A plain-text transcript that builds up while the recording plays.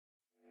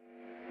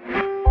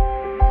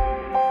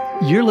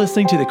You're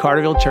listening to the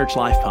Carterville Church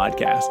Life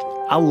Podcast.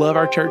 I love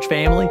our church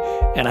family,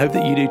 and I hope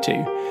that you do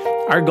too.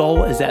 Our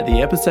goal is that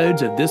the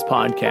episodes of this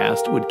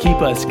podcast would keep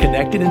us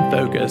connected and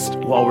focused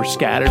while we're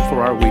scattered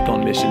for our week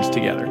on missions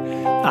together.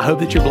 I hope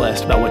that you're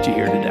blessed by what you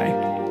hear today.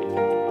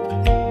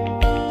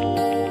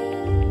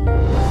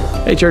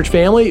 Hey, church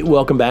family,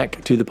 welcome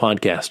back to the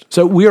podcast.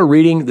 So we are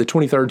reading the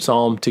 23rd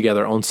Psalm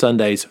together on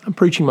Sundays. I'm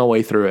preaching my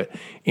way through it,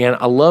 and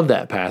I love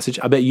that passage.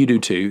 I bet you do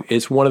too.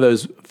 It's one of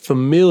those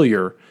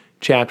familiar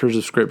chapters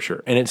of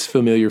Scripture, and it's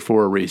familiar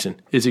for a reason.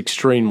 It's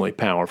extremely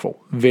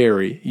powerful,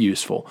 very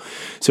useful.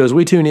 So as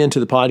we tune into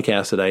the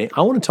podcast today,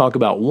 I want to talk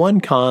about one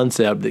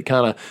concept that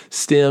kind of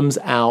stems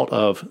out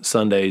of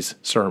Sunday's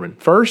sermon.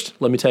 First,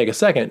 let me take a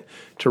second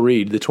to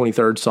read the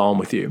 23rd Psalm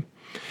with you.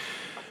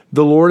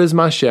 The Lord is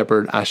my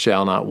shepherd, I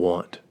shall not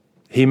want.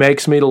 He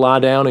makes me to lie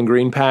down in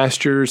green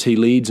pastures. He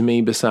leads me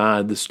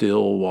beside the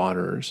still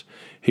waters.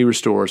 He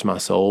restores my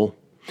soul.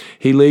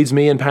 He leads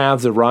me in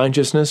paths of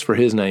righteousness for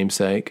his name's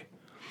sake.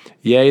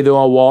 Yea,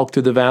 though I walk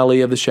through the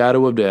valley of the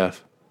shadow of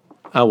death,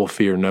 I will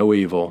fear no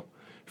evil.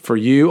 For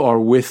you are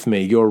with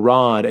me, your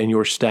rod and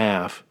your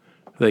staff,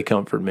 they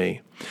comfort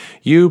me.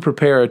 You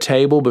prepare a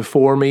table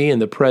before me in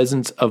the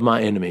presence of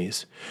my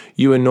enemies.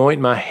 You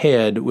anoint my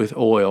head with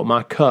oil,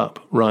 my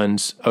cup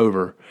runs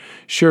over.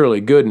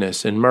 Surely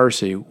goodness and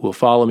mercy will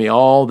follow me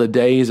all the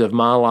days of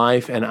my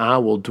life, and I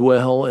will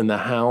dwell in the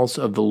house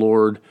of the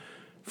Lord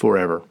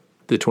forever.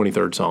 The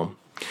 23rd Psalm.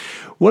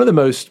 One of the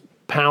most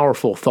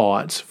powerful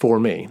thoughts for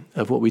me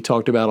of what we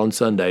talked about on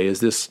Sunday is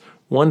this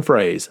one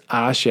phrase,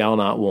 I shall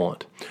not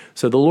want.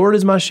 So the Lord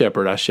is my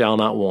shepherd, I shall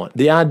not want.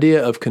 The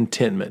idea of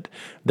contentment,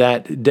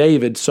 that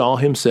David saw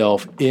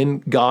himself in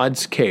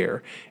God's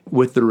care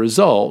with the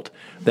result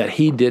that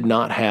he did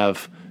not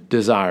have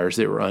desires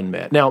that were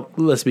unmet. Now,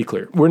 let's be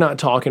clear. We're not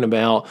talking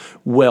about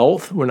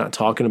wealth. We're not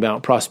talking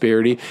about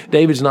prosperity.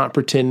 David's not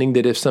pretending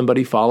that if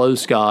somebody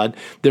follows God,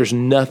 there's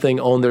nothing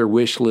on their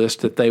wish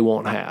list that they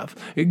won't have.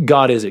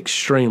 God is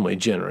extremely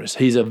generous.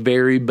 He's a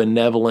very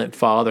benevolent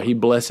father. He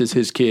blesses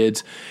his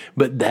kids,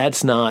 but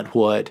that's not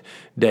what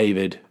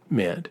David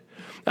meant.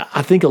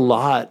 I think a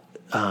lot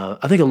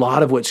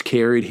of what's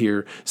carried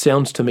here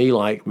sounds to me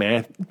like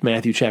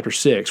Matthew chapter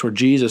 6, where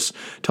Jesus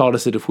taught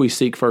us that if we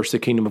seek first the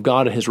kingdom of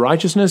God and his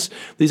righteousness,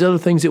 these other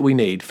things that we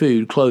need,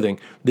 food, clothing,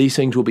 these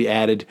things will be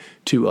added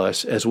to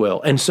us as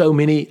well, and so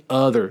many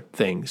other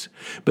things.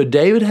 But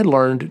David had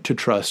learned to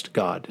trust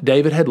God.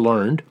 David had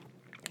learned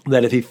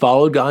that if he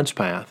followed God's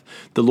path,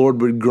 the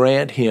Lord would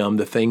grant him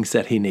the things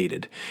that he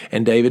needed,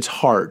 and David's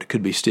heart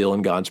could be still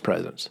in God's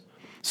presence.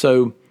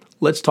 So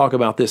let's talk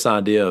about this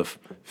idea of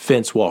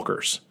fence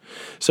walkers.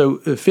 So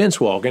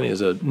fence walking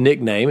is a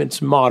nickname. It's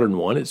a modern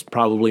one. It's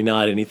probably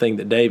not anything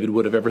that David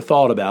would have ever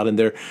thought about in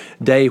their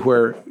day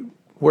where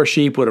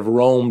sheep would have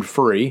roamed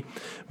free.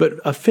 But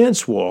a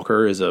fence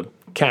walker is a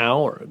cow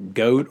or a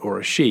goat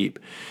or a sheep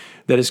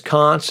that is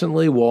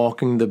constantly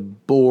walking the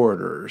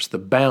borders, the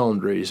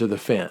boundaries of the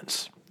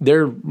fence.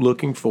 They're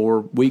looking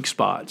for weak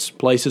spots,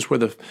 places where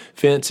the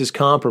fence is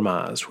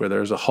compromised, where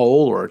there's a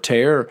hole or a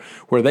tear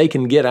where they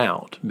can get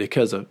out,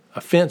 because a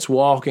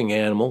fence-walking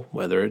animal,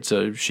 whether it's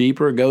a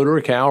sheep or a goat or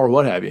a cow or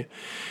what have you,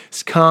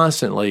 is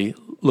constantly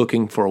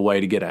looking for a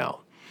way to get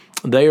out.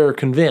 They are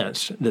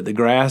convinced that the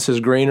grass is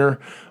greener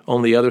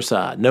on the other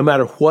side. No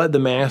matter what the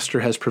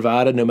master has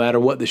provided, no matter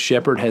what the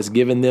shepherd has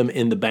given them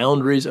in the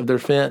boundaries of their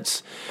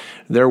fence,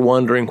 they're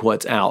wondering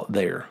what's out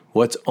there,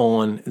 what's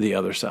on the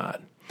other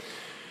side.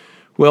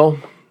 Well,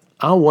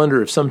 I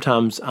wonder if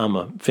sometimes I'm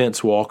a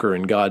fence walker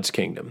in God's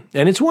kingdom.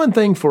 And it's one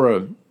thing for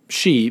a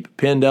sheep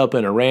penned up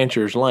in a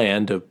rancher's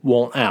land to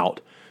want out,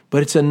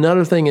 but it's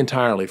another thing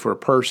entirely for a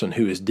person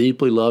who is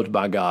deeply loved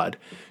by God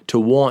to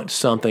want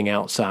something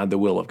outside the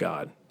will of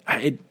God.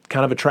 It's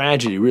kind of a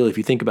tragedy, really, if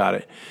you think about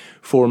it,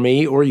 for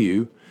me or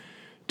you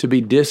to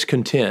be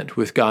discontent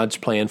with God's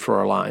plan for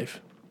our life.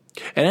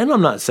 And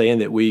I'm not saying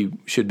that we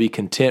should be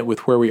content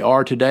with where we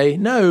are today.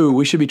 No,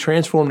 we should be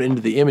transformed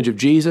into the image of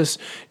Jesus,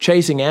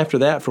 chasing after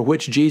that for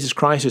which Jesus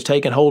Christ has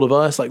taken hold of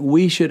us. Like,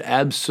 we should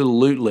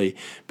absolutely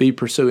be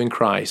pursuing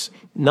Christ,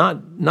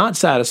 not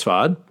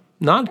satisfied,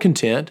 not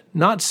content,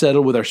 not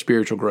settled with our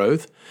spiritual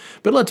growth.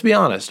 But let's be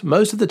honest,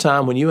 most of the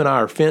time when you and I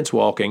are fence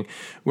walking,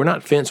 we're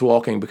not fence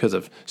walking because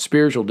of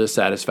spiritual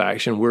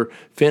dissatisfaction. We're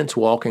fence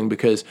walking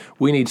because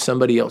we need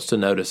somebody else to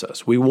notice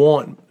us. We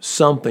want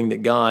something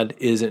that God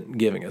isn't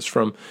giving us,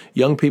 from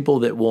young people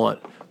that want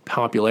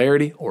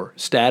popularity or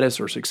status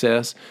or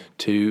success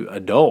to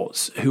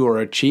adults who are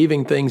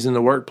achieving things in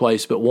the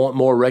workplace but want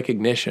more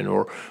recognition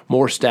or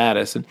more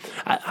status. And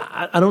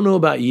I don't know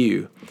about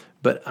you,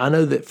 but I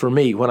know that for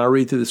me, when I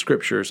read through the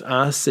Scriptures,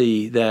 I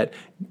see that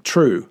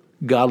true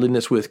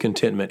godliness with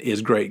contentment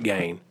is great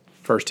gain,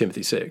 1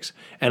 Timothy 6.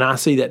 And I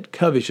see that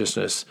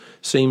covetousness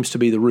seems to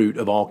be the root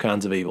of all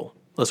kinds of evil.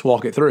 Let's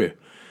walk it through.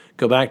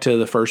 Go back to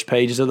the first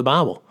pages of the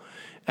Bible.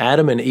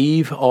 Adam and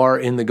Eve are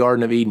in the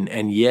Garden of Eden,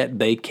 and yet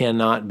they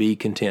cannot be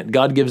content.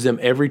 God gives them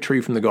every tree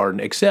from the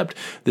garden except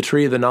the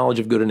tree of the knowledge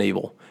of good and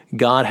evil.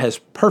 God has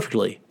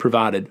perfectly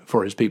provided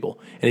for his people,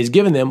 and he's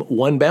given them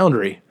one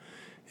boundary.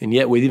 And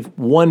yet with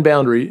one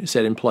boundary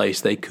set in place,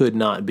 they could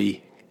not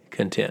be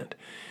content.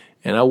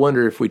 And I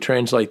wonder if we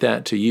translate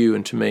that to you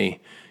and to me,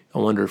 I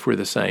wonder if we're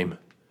the same.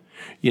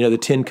 You know, the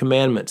 10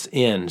 Commandments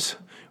ends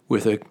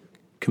with a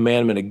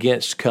commandment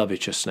against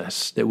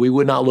covetousness, that we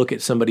would not look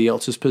at somebody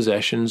else's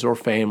possessions or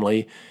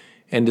family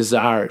and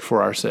desire it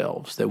for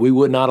ourselves, that we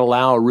would not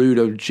allow a root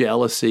of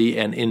jealousy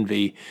and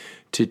envy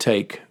to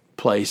take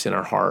place in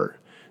our heart,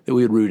 that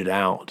we would root it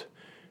out,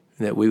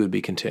 and that we would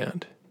be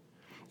content.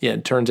 Yet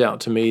it turns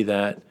out to me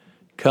that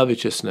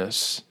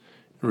covetousness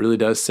really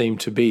does seem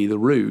to be the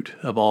root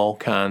of all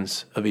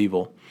kinds of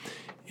evil.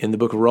 In the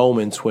book of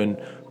Romans, when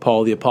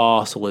Paul the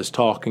Apostle is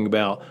talking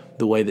about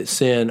the way that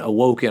sin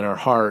awoke in our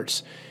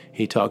hearts,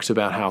 he talks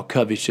about how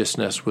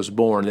covetousness was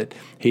born, that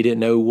he didn't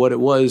know what it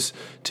was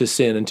to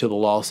sin until the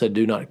law said,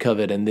 do not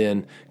covet, and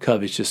then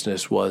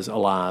covetousness was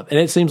alive. And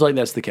it seems like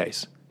that's the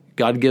case.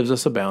 God gives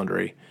us a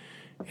boundary,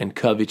 and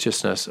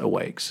covetousness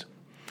awakes.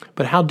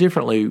 But how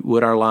differently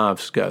would our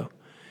lives go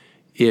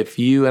if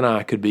you and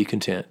I could be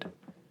content,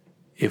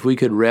 if we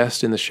could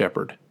rest in the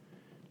shepherd,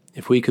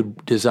 if we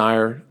could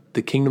desire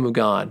the kingdom of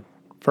God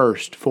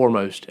first,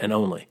 foremost, and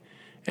only,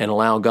 and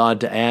allow God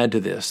to add to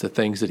this the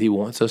things that he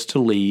wants us to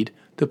lead,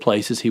 the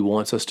places he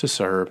wants us to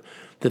serve,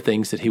 the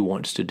things that he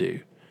wants to do.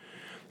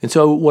 And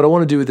so what I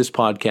want to do with this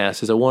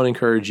podcast is I want to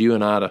encourage you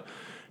and I to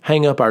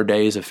hang up our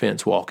days of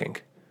fence walking,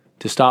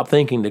 to stop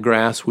thinking the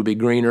grass would be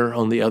greener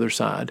on the other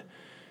side,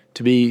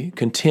 to be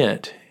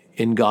content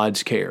in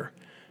God's care,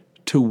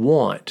 to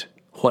want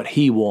what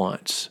he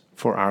wants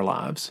for our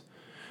lives,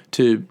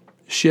 to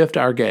shift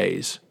our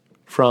gaze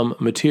from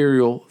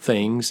material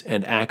things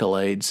and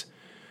accolades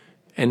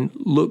and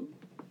look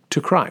to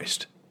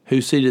Christ,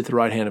 who's seated at the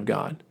right hand of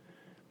God,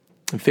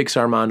 and fix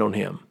our mind on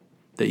him,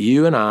 that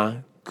you and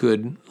I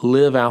could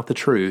live out the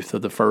truth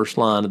of the first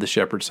line of the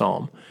shepherd's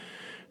psalm,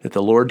 that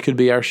the Lord could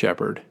be our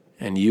shepherd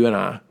and you and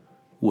I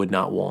would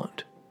not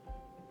want.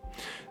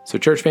 So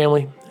church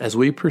family, as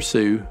we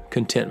pursue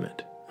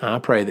contentment, I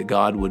pray that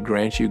God would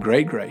grant you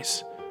great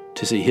grace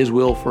to see his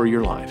will for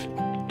your life,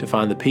 to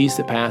find the peace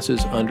that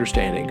passes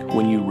understanding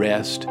when you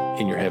rest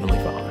in your Heavenly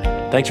Father.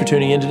 Thanks for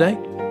tuning in today.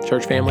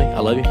 Church family, I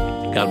love you.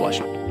 God bless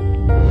you.